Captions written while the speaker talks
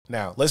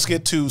Now, let's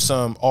get to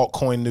some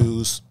altcoin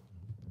news.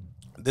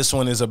 This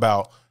one is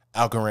about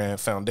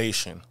Algorand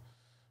Foundation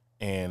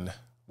and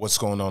what's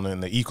going on in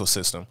the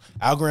ecosystem.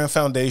 Algorand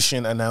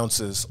Foundation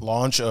announces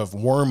launch of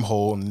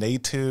Wormhole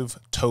native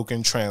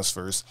token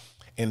transfers,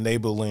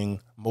 enabling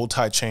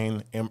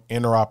multi-chain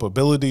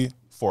interoperability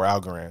for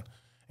Algorand.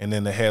 And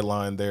then the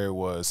headline there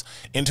was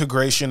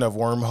integration of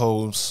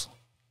Wormhole's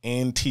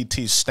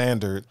NTT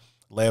standard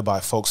led by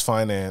Folks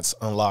Finance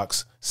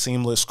unlocks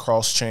seamless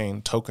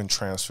cross-chain token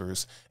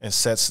transfers and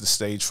sets the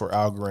stage for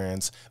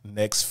Algorand's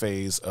next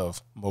phase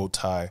of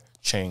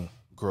multi-chain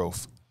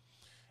growth.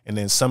 And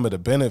then some of the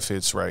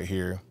benefits right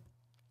here.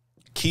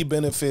 Key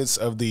benefits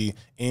of the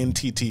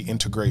NTT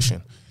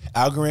integration.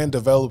 Algorand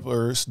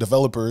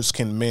developers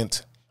can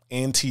mint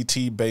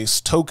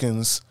NTT-based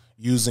tokens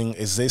using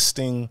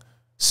existing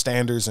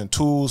standards and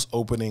tools,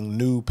 opening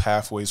new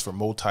pathways for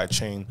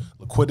multi-chain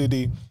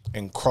liquidity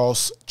and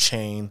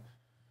cross-chain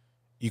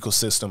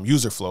ecosystem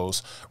user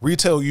flows.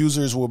 Retail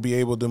users will be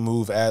able to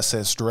move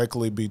assets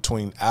directly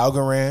between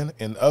Algorand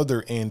and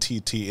other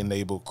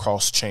NTT-enabled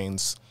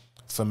cross-chains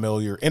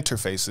familiar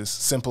interfaces,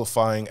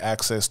 simplifying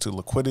access to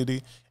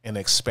liquidity and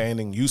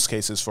expanding use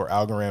cases for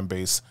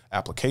Algorand-based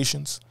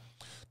applications.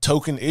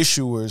 Token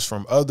issuers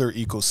from other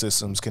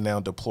ecosystems can now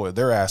deploy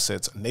their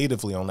assets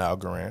natively on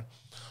Algorand,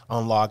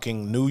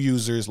 unlocking new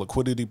users,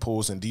 liquidity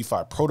pools, and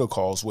DeFi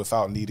protocols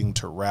without needing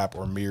to wrap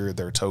or mirror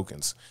their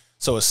tokens.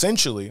 So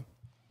essentially,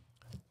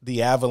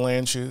 the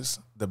Avalanches,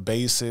 the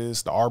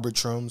Bases, the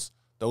Arbitrums,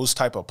 those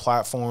type of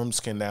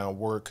platforms can now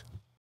work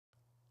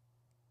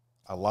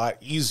a lot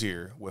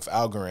easier with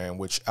Algorand,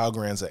 which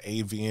Algorand's an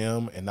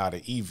AVM and not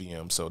an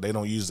EVM. So they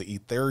don't use the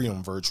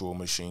Ethereum virtual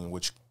machine,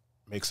 which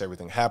makes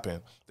everything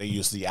happen. They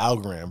use the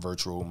Algorand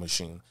virtual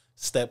machine.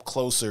 Step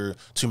closer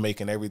to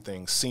making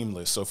everything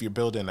seamless. So if you're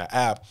building an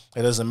app,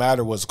 it doesn't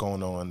matter what's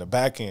going on in the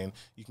back end.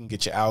 You can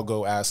get your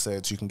Algo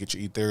assets, you can get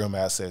your Ethereum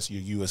assets,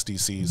 your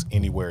USDCs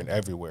anywhere and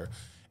everywhere.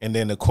 And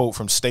then a quote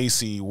from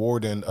Stacy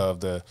Warden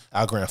of the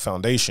Algorand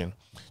Foundation.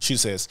 She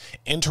says,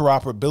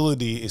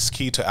 interoperability is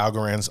key to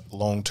Algorand's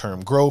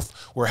long-term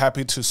growth. We're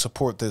happy to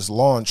support this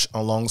launch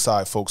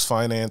alongside Folks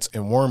Finance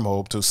and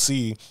Wormhole to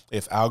see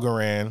if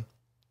Algorand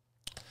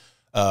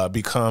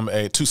become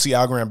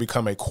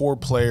a core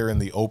player in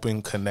the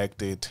open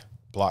connected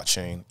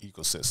blockchain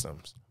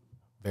ecosystems.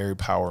 Very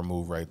power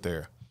move right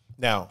there.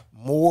 Now,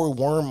 more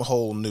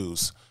Wormhole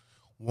news.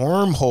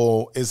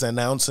 Wormhole is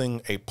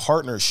announcing a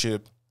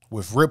partnership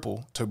with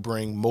Ripple to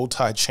bring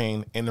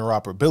multi-chain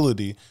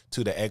interoperability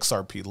to the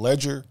XRP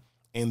ledger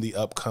in the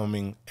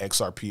upcoming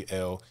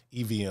XRPL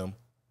EVM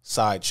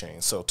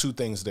sidechain. So two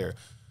things there.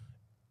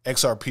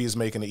 XRP is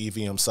making the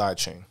EVM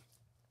sidechain.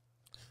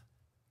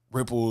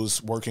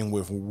 Ripple's working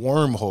with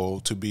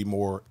Wormhole to be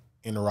more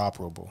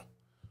interoperable.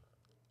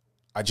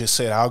 I just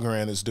said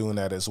Algorand is doing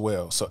that as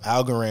well. So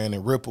Algorand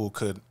and Ripple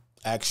could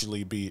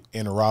actually be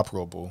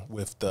interoperable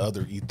with the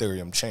other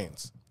Ethereum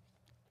chains.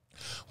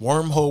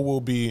 Wormhole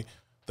will be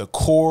the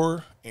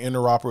core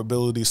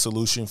interoperability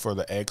solution for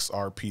the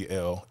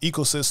XRPL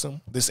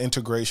ecosystem. This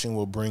integration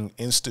will bring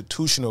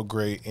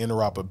institutional-grade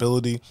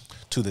interoperability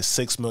to the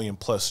 6 million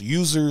plus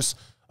users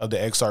of the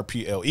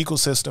XRPL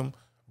ecosystem,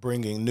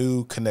 bringing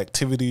new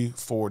connectivity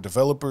for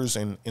developers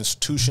and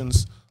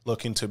institutions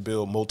looking to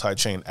build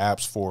multi-chain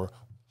apps for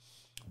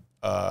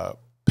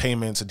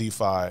payments,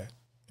 DeFi,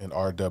 and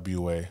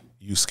RWA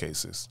use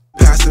cases.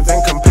 Passive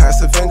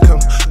income,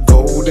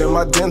 gold in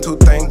my dental,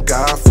 thank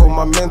God for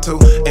my mental.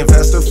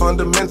 Investor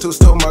fundamentals,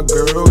 told my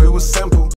girl it was simple.